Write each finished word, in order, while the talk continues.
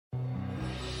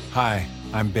Hi,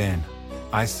 I'm Ben.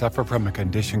 I suffer from a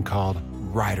condition called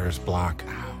writer's block.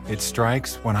 It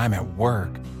strikes when I'm at work.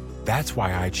 That's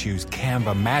why I choose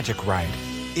Canva Magic Write.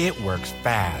 It works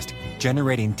fast,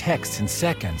 generating text in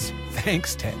seconds,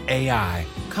 thanks to AI.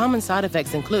 Common side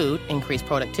effects include increased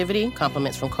productivity,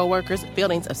 compliments from coworkers,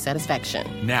 feelings of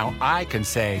satisfaction. Now I can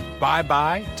say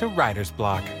bye-bye to writer's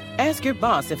block. Ask your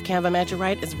boss if Canva Magic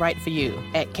Write is right for you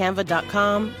at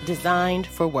canva.com, designed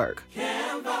for work. Canva.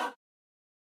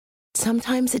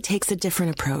 Sometimes it takes a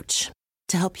different approach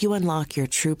to help you unlock your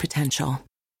true potential.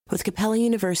 With Capella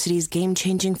University's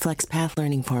game-changing FlexPath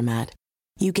learning format,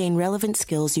 you gain relevant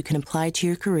skills you can apply to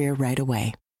your career right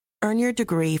away. Earn your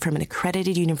degree from an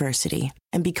accredited university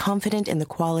and be confident in the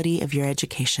quality of your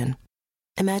education.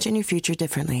 Imagine your future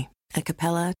differently at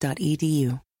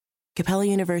capella.edu. Capella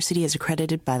University is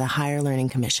accredited by the Higher Learning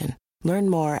Commission. Learn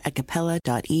more at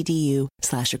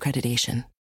capella.edu/accreditation.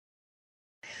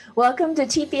 Welcome to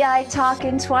TPI Talk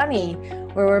in 20,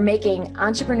 where we're making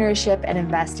entrepreneurship and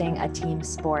investing a team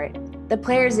sport. The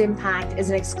Players Impact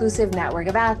is an exclusive network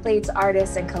of athletes,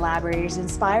 artists, and collaborators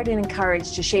inspired and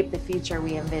encouraged to shape the future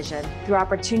we envision. Through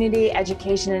opportunity,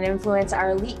 education, and influence,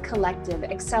 our elite collective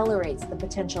accelerates the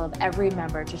potential of every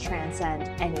member to transcend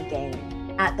any game.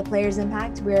 At The Players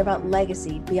Impact, we are about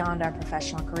legacy beyond our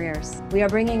professional careers. We are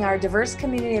bringing our diverse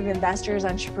community of investors,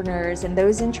 entrepreneurs, and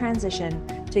those in transition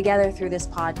together through this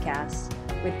podcast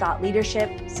with thought leadership,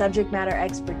 subject matter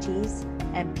expertise,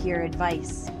 and peer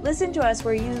advice. Listen to us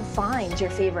where you find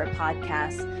your favorite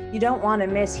podcasts. You don't want to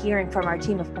miss hearing from our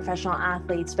team of professional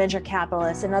athletes, venture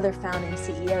capitalists, and other founding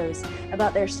CEOs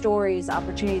about their stories,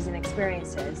 opportunities, and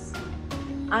experiences.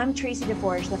 I'm Tracy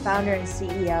DeForge, the founder and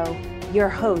CEO, your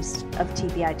host of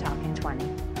TPI Talk in 20.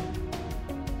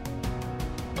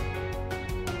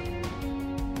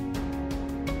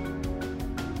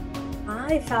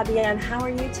 Hi, Fabienne. How are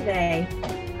you today?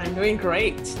 I'm doing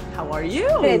great. How are you?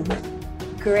 Good.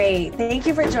 Great. Thank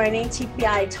you for joining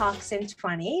TPI Talks in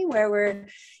 20, where we're,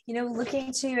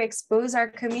 looking to expose our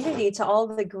community to all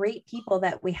the great people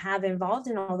that we have involved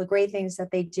in all the great things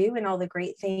that they do and all the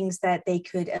great things that they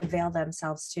could avail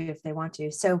themselves to if they want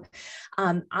to. So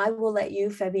I will let you,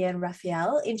 Fabienne,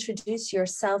 Raphaël, introduce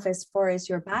yourself as far as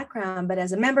your background, but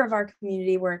as a member of our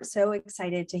community, we're so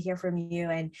excited to hear from you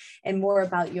and more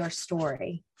about your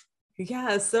story.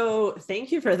 Yeah, so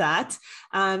thank you for that.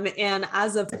 And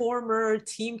as a former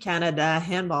Team Canada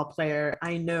handball player,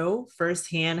 I know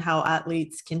firsthand how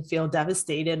athletes can feel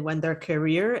devastated when their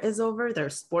career is over, their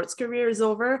sports career is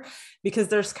over, because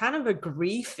there's kind of a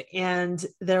grief and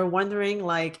they're wondering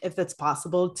if it's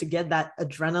possible to get that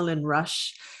adrenaline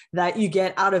rush that you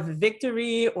get out of a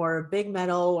victory or a big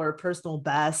medal or a personal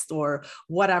best or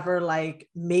whatever,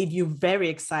 made you very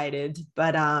excited.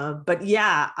 But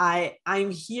yeah,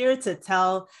 I'm here to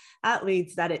tell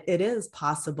athletes that it is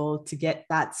possible to get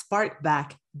that spark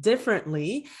back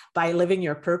differently by living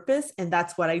your purpose. And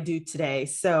that's what I do today.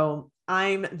 So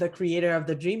I'm the creator of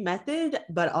the Dream Method,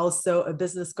 but also a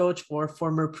business coach for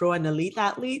former pro and elite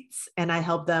athletes. And I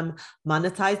help them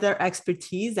monetize their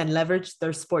expertise and leverage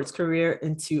their sports career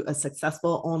into a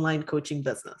successful online coaching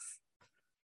business.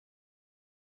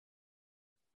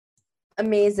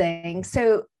 Amazing.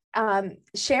 So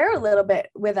share a little bit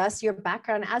with us your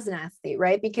background as an athlete,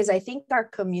 right? Because I think our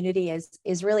community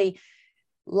is really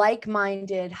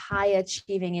like-minded,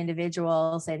 high-achieving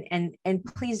individuals, and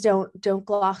please don't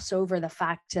gloss over the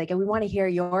fact we want to hear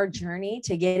your journey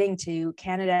to getting to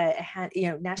Canada,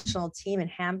 national team in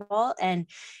handball, and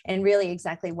really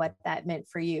exactly what that meant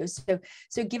for you. So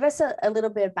give us a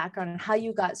little bit of background on how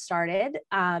you got started,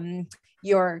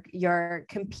 your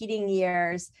competing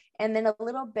years, and then a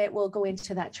little bit we'll go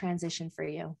into that transition for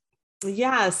you.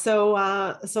 Yeah, so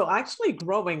actually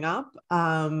growing up,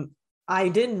 I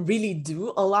didn't really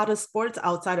do a lot of sports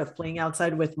outside of playing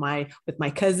outside with my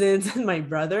cousins and my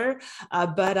brother.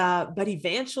 But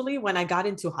eventually when I got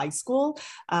into high school,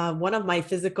 one of my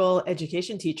physical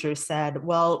education teachers said,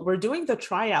 well, we're doing the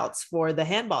tryouts for the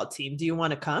handball team. Do you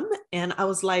want to come? And I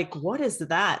was like, what is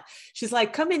that? She's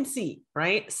like, come and see.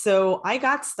 Right. So I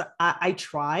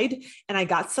tried and I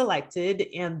got selected,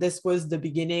 and this was the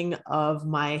beginning of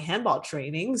my handball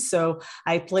training. So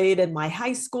I played in my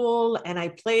high school, and I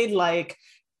played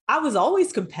I was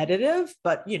always competitive,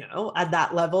 but at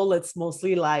that level, it's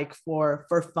mostly for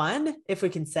fun, if we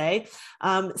can say.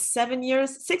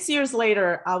 6 years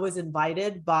later, I was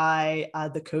invited by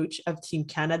the coach of Team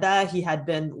Canada. He had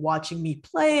been watching me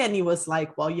play, and he was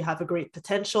like, well, you have a great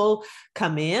potential.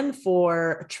 Come in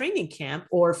for a training camp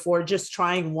or for just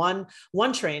trying one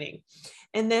training.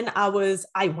 And then I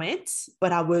went,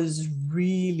 but I was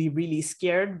really, really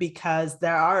scared because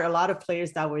there are a lot of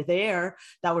players that were there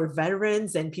that were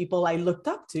veterans and people I looked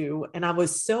up to. And I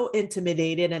was so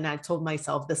intimidated, and I told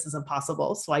myself, this is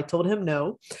impossible. So I told him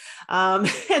no.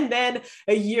 And then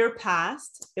a year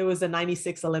passed. It was the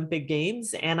 96 Olympic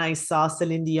Games, and I saw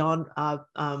Celine Dion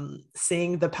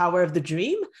sing The Power of the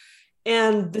Dream.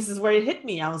 And this is where it hit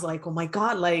me. I was like, oh my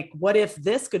God, like, what if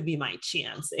this could be my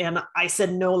chance? And I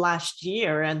said no last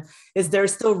year. And is there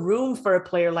still room for a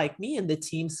player like me in the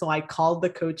team? So I called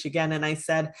the coach again and I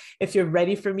said, if you're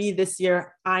ready for me this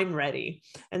year, I'm ready.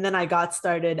 And then I got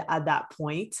started at that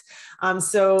point.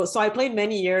 So I played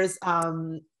many years,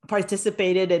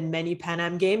 participated in many Pan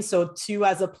Am games. So 2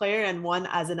 as a player and 1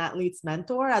 as an athlete's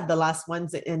mentor at the last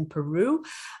ones in Peru.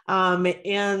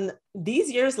 And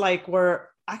these years were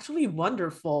actually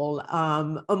wonderful.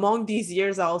 Among these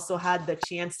years, I also had the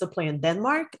chance to play in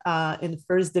Denmark in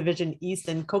First Division East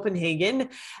in Copenhagen.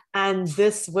 And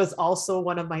this was also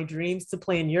one of my dreams, to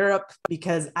play in Europe,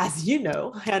 because as you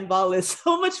know, handball is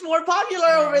so much more popular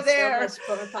over there.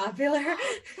 So much more popular.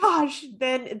 Gosh,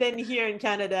 than here in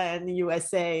Canada and the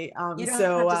USA. You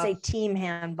don't have to say team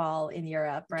handball in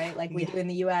Europe, right? Like we do in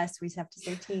the US, we just have to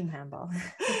say team handball.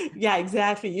 Yeah,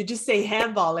 exactly. You just say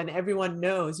handball and everyone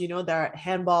knows, there are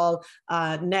handball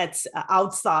nets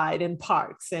outside in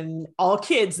parks, and all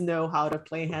kids know how to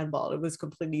play handball. It was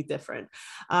completely different.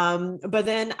 But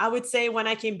then I would say when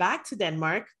I came back to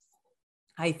Denmark,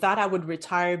 I thought I would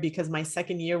retire because my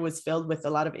second year was filled with a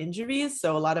lot of injuries.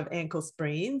 So a lot of ankle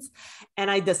sprains. And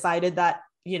I decided that,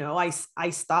 I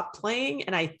stopped playing,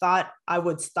 and I thought I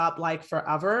would stop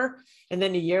forever. And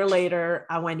then a year later,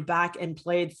 I went back and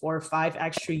played for 5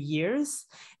 extra years.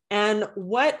 And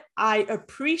what I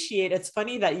appreciate, it's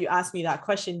funny that you asked me that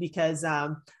question, because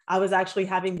I was actually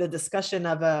having the discussion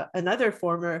of another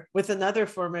former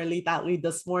elite athlete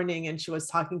this morning, and she was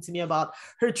talking to me about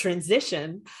her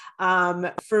transition.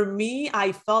 For me,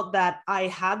 I felt that I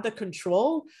had the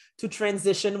control to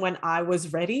transition when I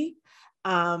was ready,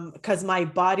 because my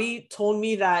body told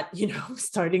me that, I'm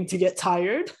starting to get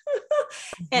tired.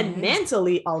 And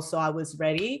mentally also I was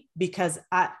ready, because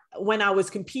when I was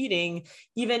competing,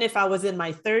 even if I was in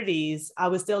my 30s, I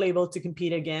was still able to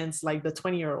compete against the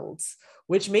 20-year-olds,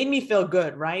 which made me feel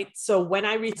good, right? So when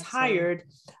I retired,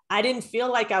 I didn't feel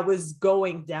like I was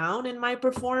going down in my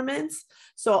performance.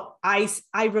 So I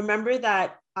remember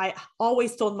that I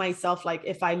always told myself,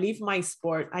 if I leave my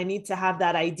sport, I need to have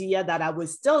that idea that I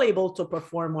was still able to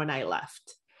perform when I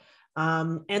left.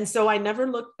 And so I never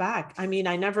looked back. I mean,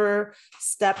 I never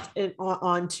stepped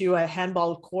onto a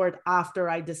handball court after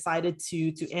I decided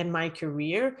to end my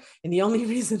career. And the only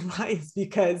reason why is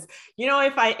because,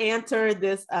 if I enter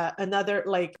this,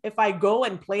 if I go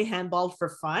and play handball for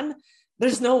fun,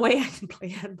 there's no way I can play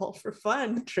handball for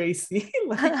fun, Tracy.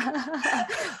 Well,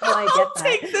 I get that.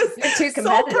 Take this You're too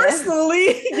competitive. so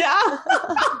personally. Yeah.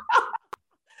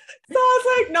 So I was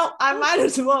like, no, I might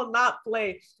as well not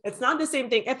play. It's not the same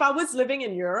thing. If I was living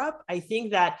in Europe, I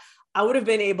think that I would have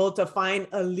been able to find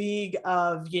a league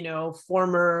of,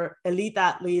 former elite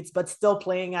athletes, but still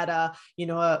playing at a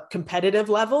competitive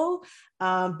level.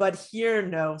 But here,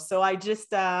 no. So I just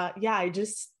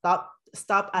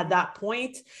stopped at that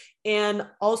point. And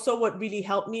also what really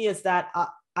helped me is that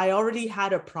I already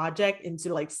had a project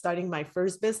into starting my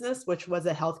first business, which was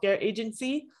a healthcare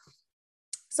agency.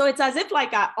 So it's as if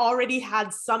I already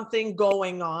had something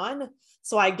going on.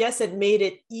 So I guess it made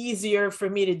it easier for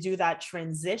me to do that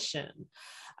transition.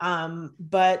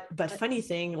 But funny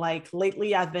thing,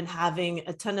 lately I've been having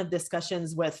a ton of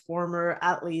discussions with former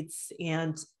athletes,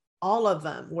 and all of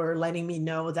them were letting me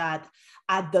know that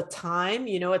at the time,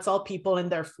 it's all people in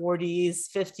their 40s,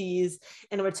 50s,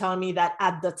 and were telling me that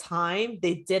at the time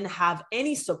they didn't have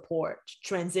any support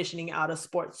transitioning out of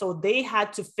sports. So they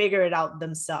had to figure it out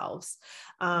themselves.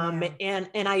 And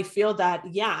I feel that,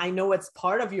 I know it's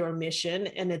part of your mission,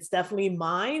 and it's definitely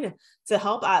mine to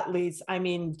help athletes,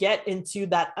 get into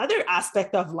that other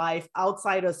aspect of life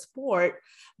outside of sport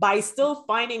by still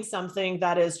finding something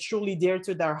that is truly dear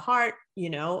to their heart,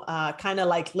 kind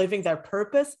of living their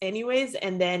purpose anyways,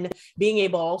 and then being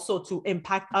able also to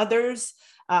impact others,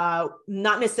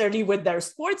 not necessarily with their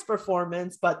sports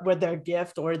performance, but with their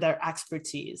gift or their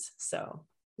expertise. So.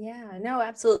 Yeah, no,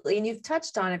 absolutely. And you've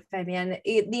touched on it, Fabienne.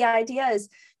 The idea is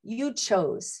you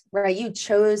chose, right? You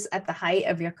chose at the height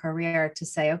of your career to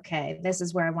say, okay, this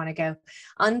is where I want to go.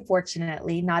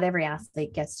 Unfortunately, not every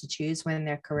athlete gets to choose when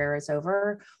their career is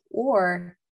over,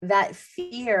 or that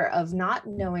fear of not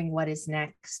knowing what is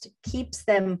next keeps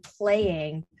them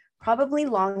playing probably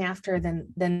long after than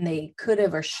they could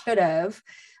have or should have.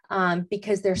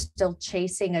 because they're still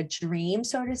chasing a dream,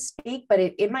 so to speak, but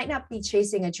it might not be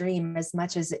chasing a dream as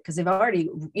much as it, because they've already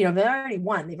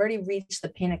won, they've already reached the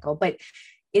pinnacle, but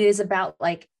it is about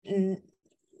like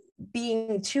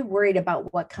being too worried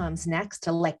about what comes next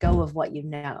to let go of what you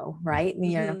know, right?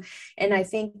 And I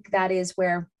think that is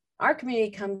where our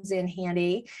community comes in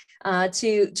handy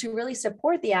to really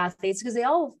support the athletes, because they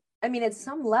all, I mean, at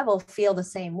some level feel the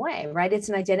same way, right? It's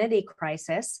an identity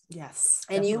crisis. Yes.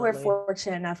 And definitely. you were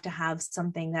fortunate enough to have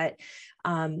something that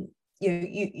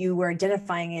you were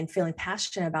identifying and feeling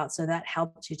passionate about. So that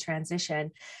helped you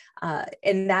transition.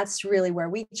 And that's really where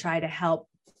we try to help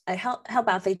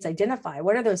athletes identify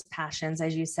what are those passions,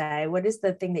 as you say. What is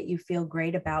the thing that you feel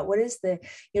great about? What is the,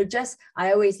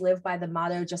 I always live by the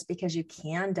motto, just because you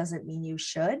can doesn't mean you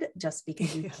should. Just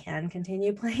because you can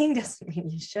continue playing doesn't mean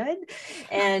you should.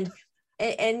 And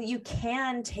you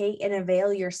can take and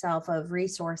avail yourself of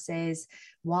resources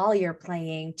while you're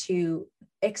playing to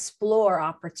explore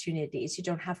opportunities. You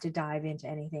don't have to dive into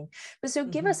anything. But so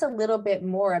give us a little bit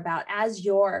more about, as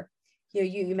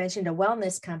you mentioned a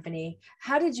wellness company.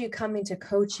 How did you come into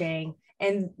coaching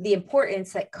and the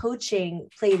importance that coaching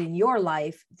played in your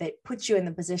life that puts you in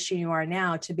the position you are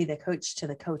now to be the coach to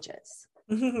the coaches?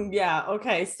 Yeah.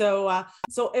 Okay. So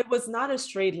it was not a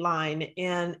straight line.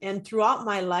 And throughout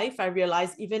my life, I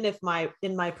realized, even if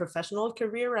in my professional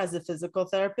career as a physical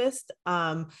therapist,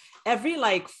 every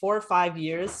like 4 or 5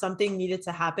 years, something needed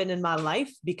to happen in my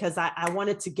life because I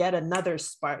wanted to get another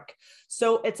spark.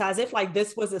 So it's as if like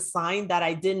this was a sign that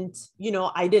I didn't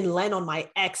land on my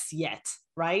X yet.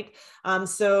 Right.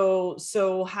 So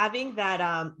having that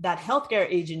healthcare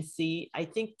agency, I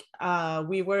think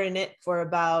we were in it for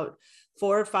about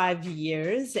 4 or 5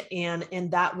 years, and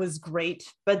that was great.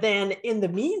 But then in the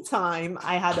meantime,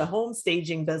 I had a home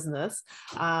staging business.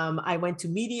 I went to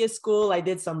media school. I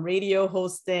did some radio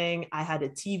hosting. I had a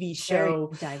TV show.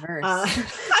 Very diverse.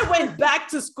 I went back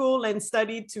to school and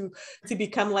studied to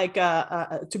become like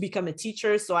to become a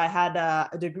teacher. So I had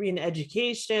a degree in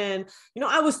education.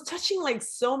 I was touching like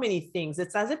so many things.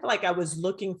 It's as if like I was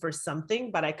looking for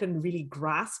something, but I couldn't really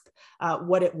grasp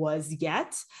what it was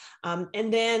yet.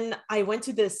 And then I went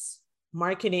to this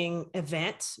marketing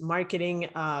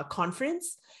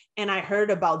conference, and I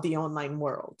heard about the online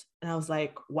world. And I was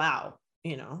like, wow,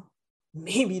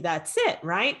 maybe that's it,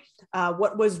 right?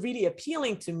 What was really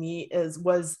appealing to me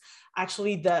was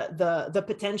actually the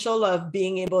potential of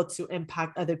being able to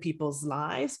impact other people's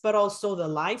lives, but also the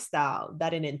lifestyle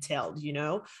that it entailed,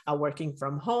 working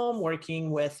from home,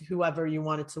 working with whoever you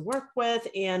wanted to work with,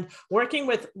 and working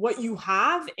with what you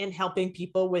have and helping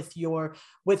people with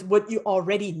what you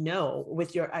already know,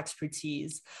 with your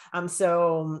expertise.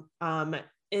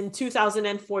 In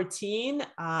 2014,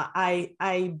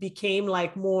 I became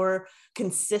like more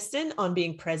consistent on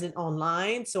being present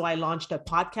online. So I launched a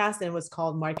podcast, and it was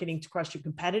called Marketing to Crush Your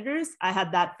Competitors. I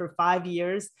had that for 5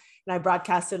 years, and I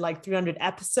broadcasted like 300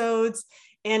 episodes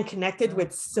and connected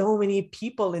with so many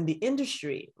people in the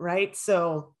industry, right?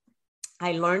 So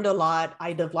I learned a lot.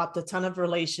 I developed a ton of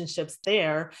relationships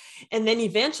there. And then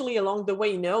eventually along the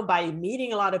way, by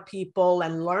meeting a lot of people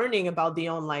and learning about the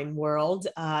online world,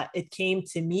 it came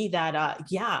to me that,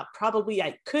 probably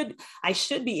I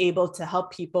should be able to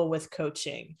help people with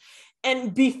coaching.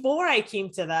 And before I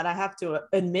came to that, I have to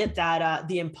admit that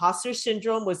the imposter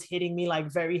syndrome was hitting me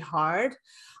like very hard.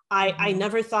 I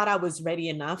never thought I was ready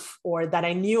enough or that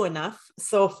I knew enough.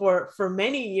 So for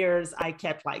many years, I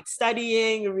kept like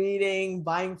studying, reading,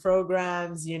 buying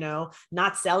programs,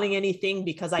 not selling anything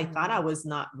because I thought I was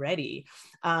not ready.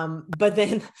 But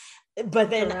then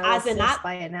Paralysis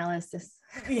by analysis.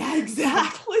 Yeah,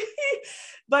 exactly.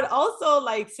 But also,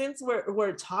 like, since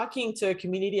we're talking to a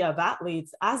community of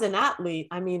athletes, as an athlete,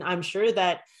 I mean, I'm sure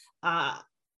that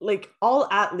like all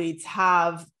athletes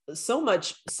have so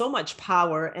much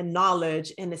power and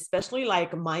knowledge, and especially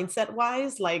like mindset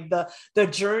wise, like the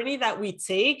journey that we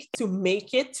take to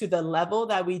make it to the level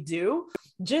that we do,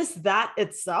 just that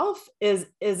itself is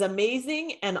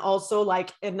amazing. And also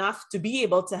like enough to be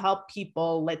able to help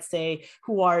people, let's say,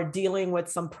 who are dealing with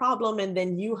some problem, and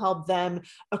then you help them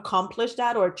accomplish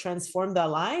that or transform their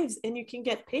lives, and you can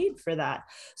get paid for that.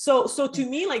 So to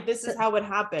me, like, this is how it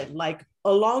happened. Like,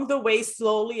 along the way,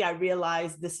 slowly, I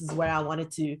realized this is what I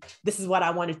wanted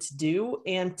to do.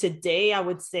 And today I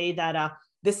would say that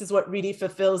this is what really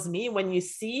fulfills me. When you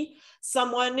see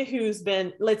someone who's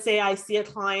been, let's say I see a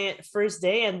client first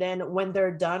day, and then when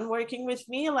they're done working with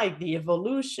me, like the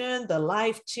evolution, the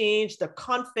life change, the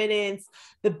confidence,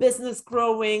 the business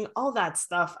growing, all that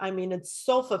stuff. I mean, it's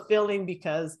so fulfilling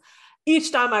because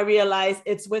each time I realized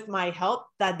it's with my help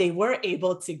that they were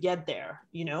able to get there.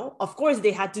 Of course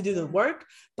they had to do the work,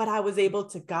 but I was able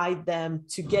to guide them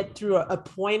to get through a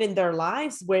point in their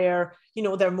lives where,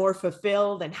 they're more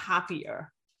fulfilled and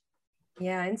happier.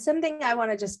 Yeah. And something I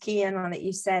want to just key in on that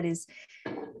you said is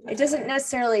it doesn't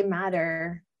necessarily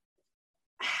matter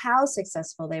how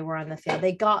successful they were on the field.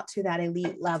 They got to that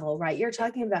elite level, right? You're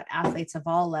talking about athletes of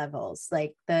all levels,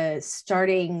 like the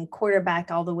starting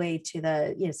quarterback all the way to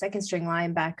the, second string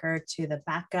linebacker to the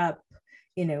backup,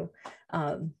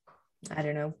 I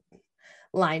don't know,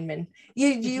 lineman.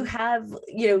 You have,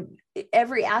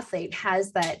 every athlete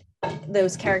has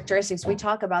those characteristics. We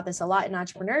talk about this a lot in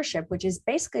entrepreneurship, which is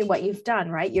basically what you've done,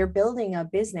 right? You're building a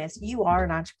business. You are an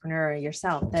entrepreneur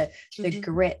yourself. The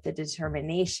grit, the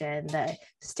determination, the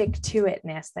stick to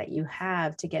itness that you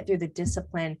have to get through the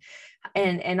discipline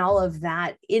and all of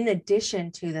that, in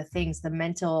addition to the things, the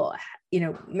mental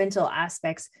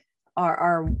aspects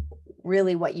are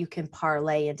really what you can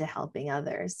parlay into helping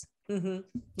others.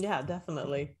 Yeah,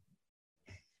 definitely.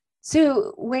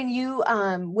 So when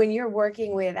you're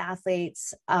working with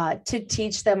athletes to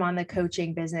teach them on the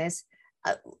coaching business,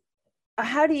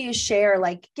 how do you share,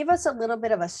 give us a little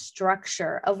bit of a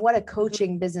structure of what a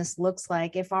coaching business looks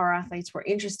like if our athletes were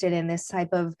interested in this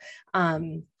type of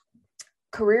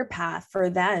career path for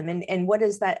them, and what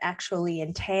does that actually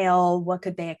entail? What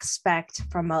could they expect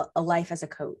from a life as a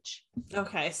coach?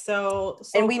 Okay, so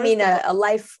and we mean a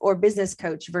life or business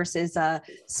coach versus a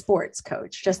sports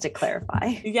coach, just to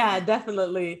clarify. Yeah,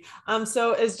 definitely.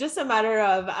 So it's just a matter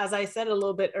of, as I said a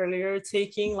little bit earlier,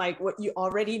 taking what you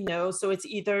already know. So it's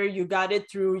either you got it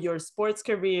through your sports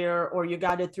career, or you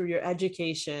got it through your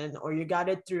education, or you got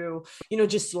it through,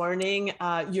 just learning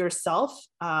yourself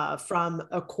from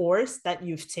a course that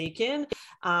you've taken,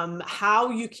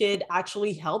 how you could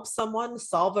actually help someone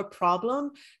solve a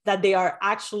problem that they are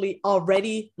actually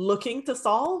already looking to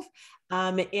solve.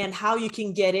 And how you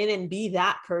can get in and be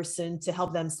that person to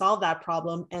help them solve that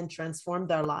problem and transform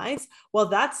their lives. Well,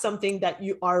 that's something that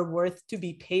you are worth to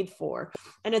be paid for.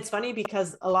 And it's funny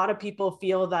because a lot of people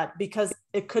feel that because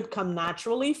it could come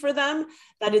naturally for them,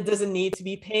 that it doesn't need to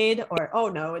be paid, or, oh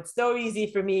no, it's so easy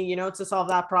for me, to solve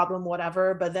that problem,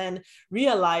 whatever. But then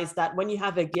realize that when you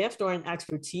have a gift or an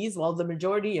expertise, well, the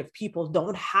majority of people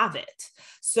don't have it.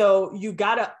 So you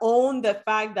got to own the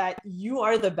fact that you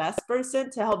are the best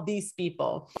person to help these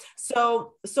people.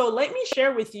 So let me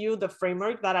share with you the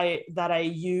framework that I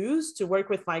use to work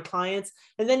with my clients,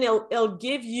 and then it'll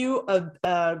give you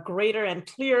a greater and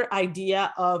clear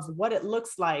idea of what it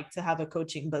looks like to have a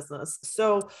coaching business.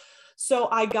 So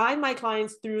I guide my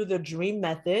clients through the DREAM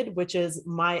method, which is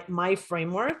my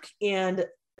framework, and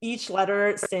each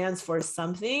letter stands for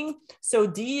something. So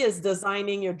D is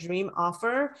designing your dream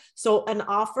offer. So an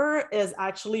offer is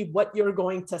actually what you're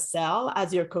going to sell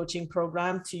as your coaching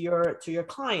program to your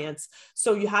clients.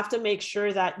 So you have to make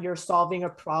sure that you're solving a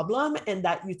problem and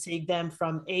that you take them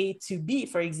from A to B,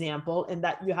 for example, and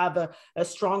that you have a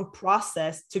strong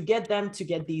process to get them to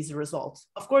get these results.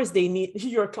 Of course,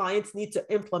 your clients need to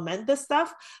implement this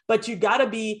stuff, but you got to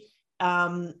be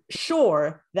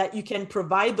sure that you can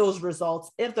provide those results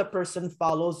if the person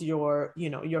follows your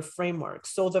framework.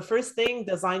 So the first thing,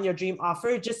 design your dream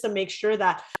offer, just to make sure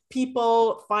that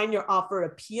people find your offer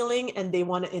appealing and they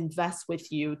want to invest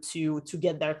with you to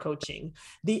get their coaching.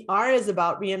 The R is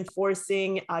about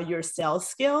reinforcing your sales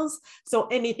skills. So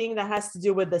anything that has to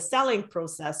do with the selling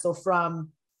process. So from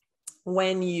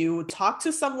when you talk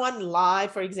to someone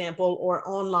live, for example, or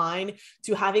online,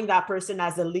 to having that person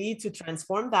as a lead to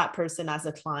transform that person as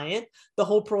a client, the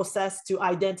whole process to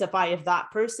identify if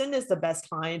that person is the best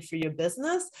client for your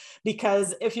business.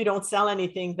 Because if you don't sell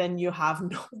anything, then you have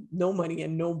no money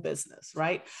and no business,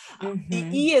 right? Mm-hmm.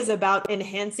 The E is about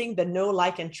enhancing the know,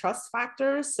 like, and trust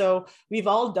factors. So we've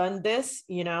all done this,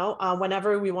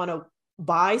 whenever we want to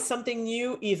buy something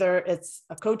new, either it's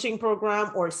a coaching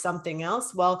program or something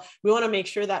else. Well, we want to make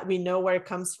sure that we know where it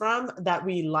comes from, that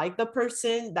we like the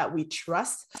person, that we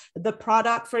trust the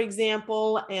product, for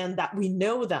example, and that we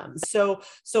know them. So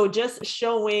just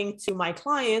showing to my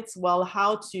clients, well,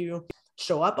 how to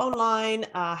show up online,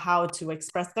 how to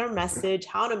express their message,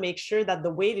 how to make sure that the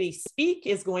way they speak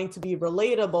is going to be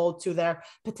relatable to their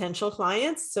potential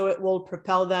clients. So it will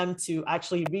propel them to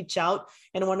actually reach out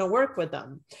and want to work with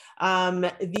them.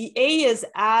 The A is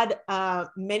add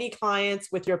many clients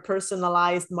with your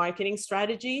personalized marketing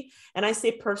strategy. And I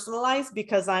say personalized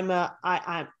because I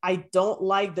don't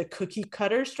like the cookie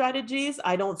cutter strategies.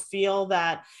 I don't feel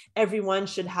that everyone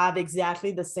should have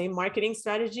exactly the same marketing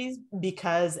strategies,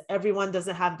 because everyone everyone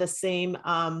doesn't have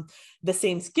the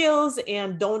same skills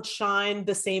and don't shine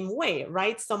the same way,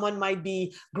 right? Someone might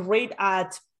be great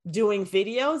at doing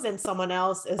videos and someone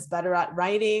else is better at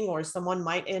writing, or someone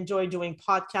might enjoy doing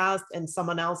podcasts and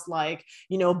someone else like,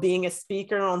 being a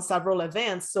speaker on several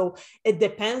events. So it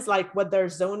depends like what their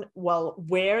zone,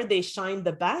 where they shine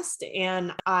the best.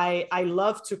 And I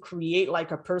love to create like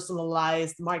a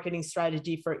personalized marketing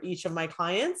strategy for each of my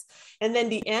clients. And then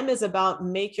the M is about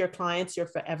make your clients your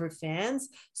forever fans.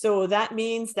 So that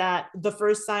means that the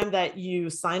first time that you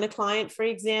sign a client, for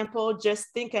example, just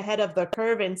think ahead of the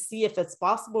curve and see if it's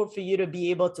possible for you to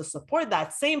be able to support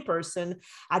that same person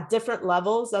at different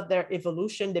levels of their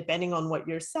evolution, depending on what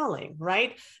you're selling,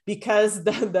 right? Because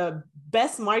the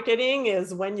best marketing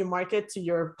is when you market to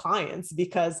your clients,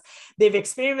 because they've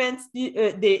experienced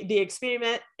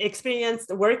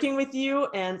experienced working with you.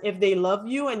 And if they love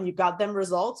you and you got them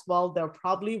results, well, they'll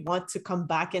probably want to come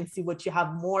back and see what you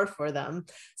have more for them.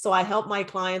 So I help my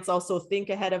clients also think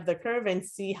ahead of the curve and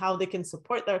see how they can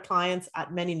support their clients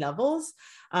at many levels.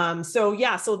 So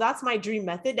that's my dream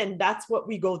method. And that's what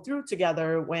we go through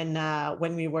together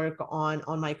when we work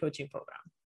on my coaching program.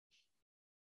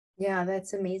 Yeah,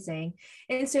 that's amazing.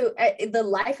 And so the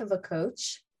life of a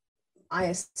coach, I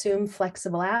assume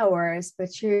flexible hours,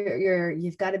 but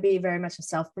you've got to be very much a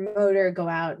self-promoter, go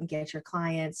out and get your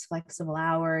clients flexible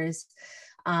hours.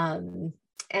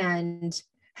 And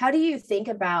how do you think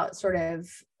about sort of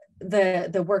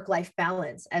the work-life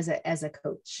balance as a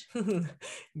coach?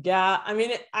 Yeah, I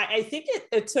mean, I think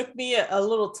it took me a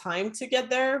little time to get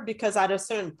there, because at a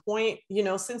certain point,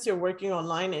 since you're working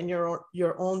online and you're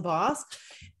your own boss,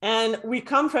 and we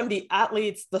come from the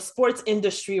sports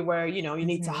industry where, you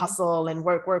need to hustle and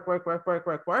work.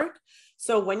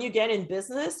 So when you get in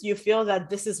business, you feel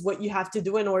that this is what you have to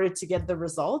do in order to get the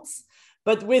results.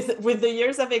 But with the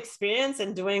years of experience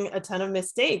and doing a ton of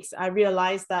mistakes, I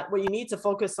realized that what you need to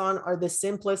focus on are the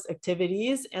simplest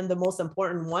activities and the most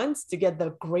important ones to get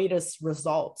the greatest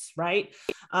results, right?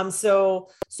 So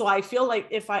I feel like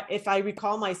if I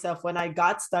recall myself when I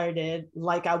got started,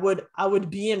 like I would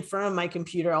be in front of my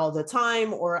computer all the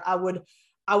time, or I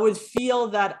would feel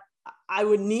that I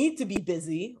would need to be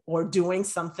busy or doing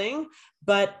something,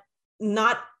 but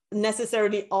not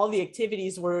necessarily all the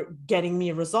activities were getting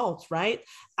me results, right?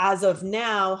 As of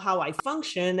now, how I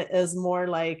function is more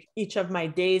like each of my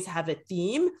days have a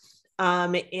theme.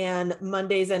 And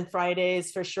Mondays and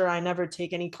Fridays, for sure, I never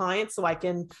take any clients. So I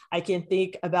can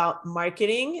think about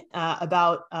marketing,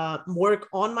 about work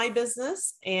on my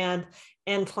business, and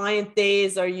client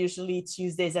days are usually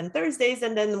Tuesdays and Thursdays.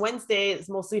 And then Wednesday is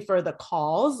mostly for the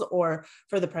calls or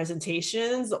for the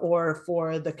presentations or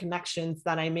for the connections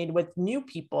that I made with new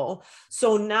people.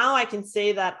 So now I can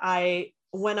say that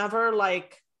whenever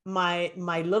like my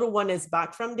little one is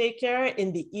back from daycare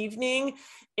in the evening,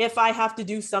 if I have to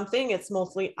do something, it's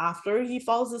mostly after he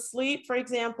falls asleep, for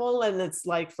example, and it's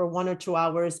like for 1 or 2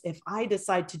 hours if I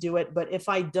decide to do it. But if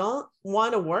I don't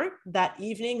want to work that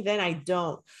evening, then I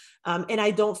don't. And I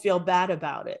don't feel bad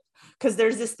about it, because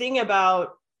there's this thing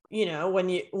about, when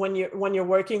you're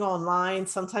working online,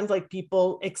 sometimes like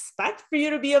people expect for you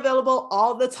to be available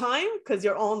all the time because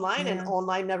you're online, and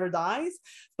online never dies,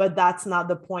 but that's not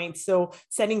the point. So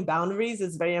setting boundaries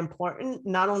is very important,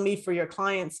 not only for your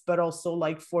clients, but also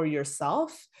like for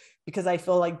yourself, because I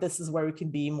feel like this is where we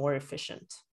can be more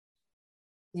efficient.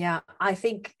 Yeah, I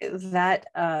think that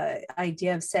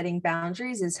idea of setting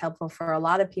boundaries is helpful for a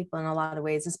lot of people in a lot of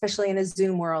ways, especially in a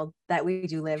Zoom world that we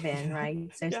do live in, right?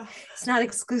 So it's not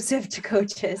exclusive to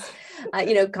coaches.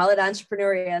 Call it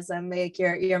entrepreneurism. Like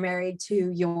you're married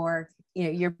to your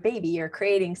baby, you're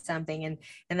creating something, and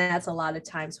that's a lot of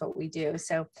times what we do.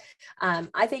 So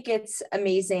I think it's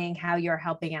amazing how you're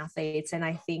helping athletes, and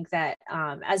I think that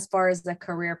as far as the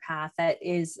career path, that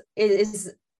is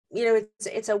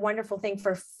it's a wonderful thing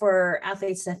for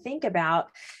athletes to think about,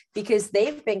 because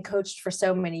they've been coached for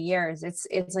so many years.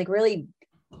 It's like really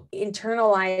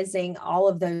internalizing all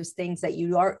of those things that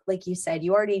you are, like you said,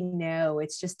 you already know.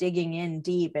 It's just digging in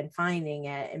deep and finding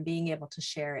it and being able to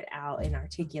share it out and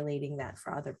articulating that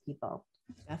for other people.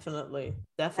 Definitely.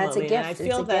 That's a gift. And I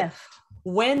feel that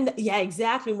when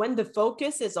the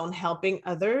focus is on helping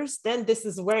others, then this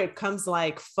is where it comes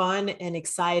like fun and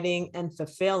exciting and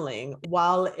fulfilling.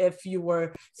 While if you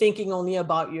were thinking only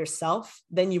about yourself,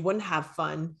 then you wouldn't have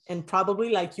fun, and probably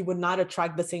like you would not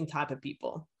attract the same type of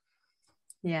people.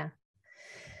 Yeah.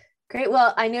 Great.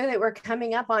 Well, I know that we're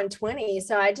coming up on 20,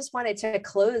 so I just wanted to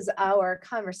close our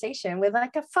conversation with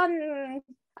like a fun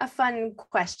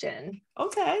question.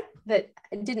 Okay. That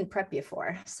I didn't prep you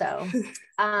for. So,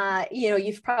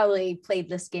 you've probably played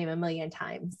this game a million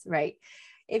times, right?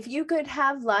 if you could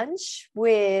have lunch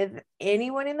with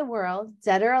anyone in the world,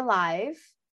 dead or alive,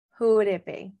 who would it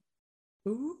be?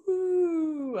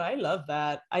 Ooh, I love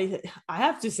that. I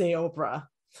have to say Oprah.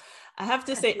 I have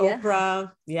to say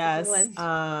Oprah, yes,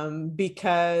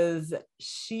 because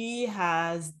she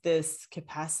has this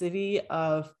capacity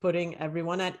of putting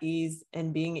everyone at ease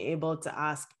and being able to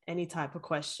ask any type of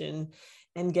question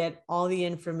and get all the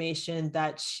information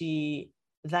that she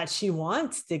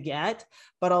wants to get,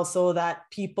 but also that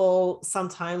people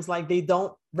sometimes like they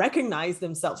don't recognize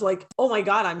themselves. Like, oh my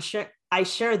God, I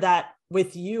share that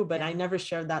with you, but I never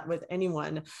shared that with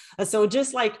anyone. So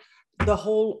just like the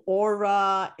whole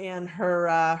aura and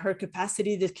her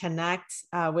capacity to connect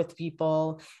with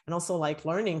people, and also like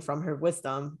learning from her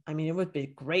wisdom. I mean, it would be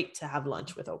great to have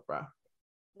lunch with Oprah.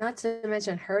 Not to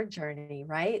mention her journey,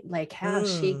 right? Like how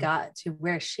she got to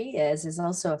where she is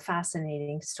also a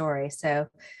fascinating story. So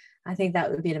I think that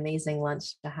would be an amazing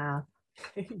lunch to have.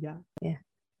 Yeah.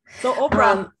 So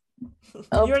Oprah,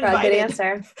 Oprah, good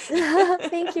answer.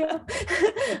 Thank you.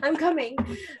 I'm coming.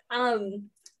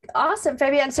 Awesome,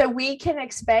 Fabienne. So we can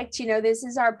expect, this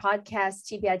is our podcast,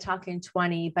 TPI Talking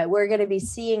 20, but we're going to be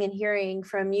seeing and hearing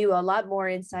from you a lot more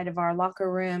inside of our locker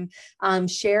room,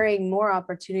 sharing more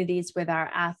opportunities with our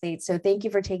athletes. So thank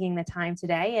you for taking the time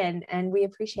today, and we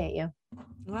appreciate you.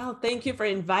 Well, thank you for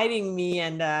inviting me,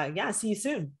 and see you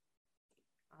soon.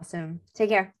 Awesome. Take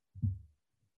care.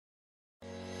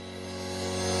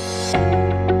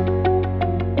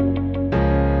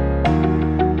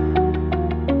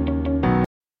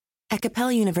 At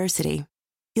Capella University,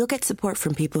 you'll get support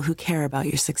from people who care about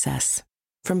your success.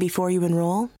 From before you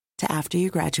enroll to after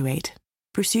you graduate,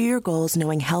 pursue your goals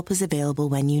knowing help is available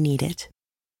when you need it.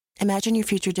 Imagine your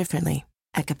future differently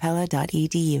at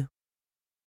capella.edu.